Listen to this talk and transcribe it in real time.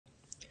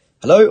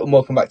Hello and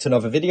welcome back to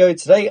another video.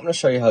 Today I'm going to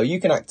show you how you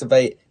can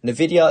activate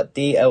NVIDIA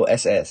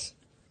DLSS.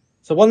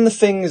 So one of the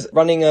things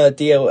running a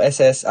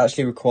DLSS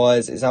actually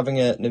requires is having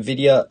a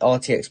NVIDIA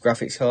RTX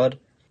graphics card.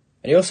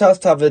 And you also have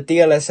to have a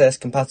DLSS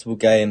compatible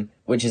game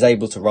which is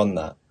able to run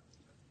that.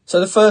 So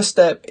the first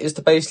step is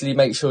to basically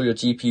make sure your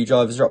GPU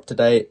drivers are up to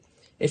date.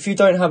 If you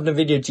don't have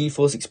NVIDIA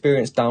GeForce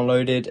Experience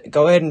downloaded,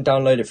 go ahead and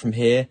download it from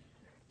here.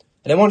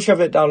 And then once you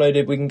have it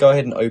downloaded, we can go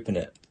ahead and open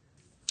it.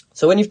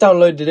 So when you've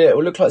downloaded it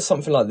will look like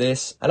something like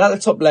this. And at the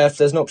top left,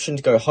 there's an option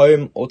to go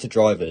home or to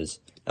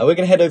drivers. Now we're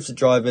going to head over to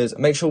drivers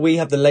and make sure we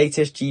have the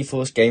latest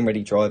GeForce Game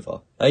Ready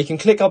driver. Now you can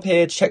click up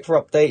here to check for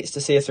updates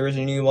to see if there is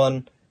a new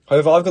one.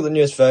 However, I've got the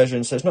newest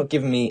version, so it's not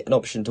giving me an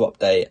option to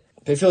update.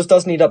 But if yours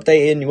does need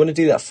updating, you want to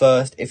do that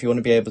first if you want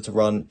to be able to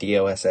run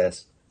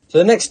DLSS. So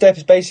the next step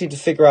is basically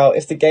to figure out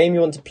if the game you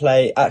want to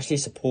play actually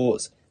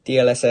supports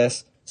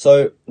DLSS.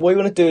 So what you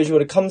want to do is you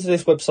want to come to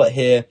this website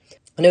here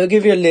and it will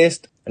give you a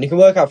list and you can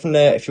work out from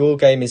there if your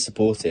game is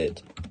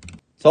supported.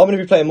 So I'm going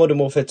to be playing Modern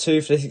Warfare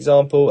 2 for this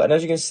example, and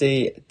as you can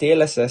see,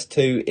 DLSS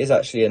 2 is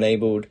actually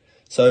enabled.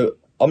 So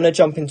I'm going to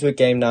jump into a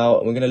game now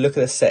and we're going to look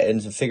at the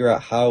settings and figure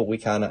out how we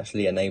can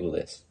actually enable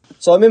this.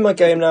 So I'm in my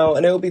game now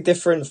and it will be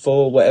different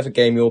for whatever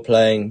game you're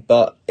playing,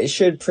 but it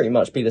should pretty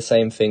much be the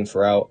same thing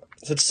throughout.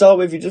 So to start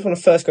with, you just want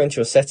to first go into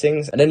your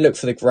settings and then look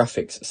for the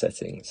graphics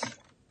settings.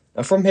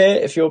 And from here,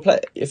 if you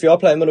are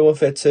playing Modern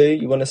Warfare 2,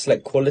 you want to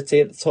select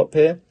quality at the top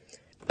here.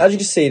 As you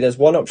can see, there's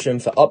one option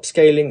for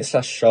upscaling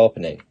 /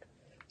 sharpening.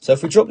 So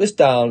if we drop this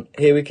down,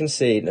 here we can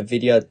see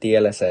NVIDIA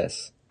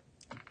DLSS.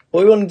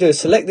 What we want to do is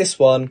select this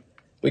one,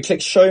 we click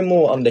show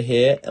more under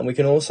here, and we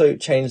can also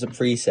change the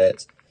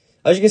presets.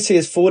 As you can see,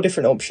 there's 4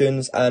 different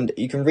options, and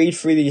you can read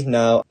through these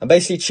now, and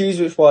basically choose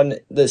which one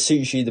that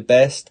suits you the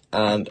best,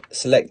 and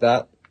select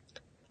that.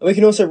 And we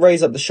can also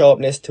raise up the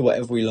sharpness to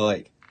whatever we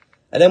like.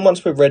 And then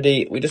once we're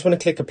ready, we just want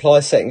to click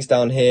apply settings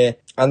down here,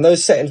 and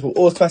those settings will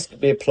automatically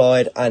be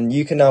applied, and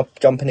you can now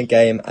jump in a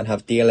game and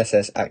have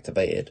DLSS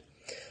activated.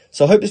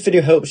 So I hope this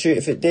video helps you.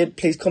 If it did,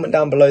 please comment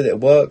down below that it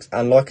works,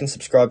 and like and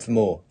subscribe for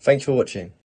more. Thank you for watching.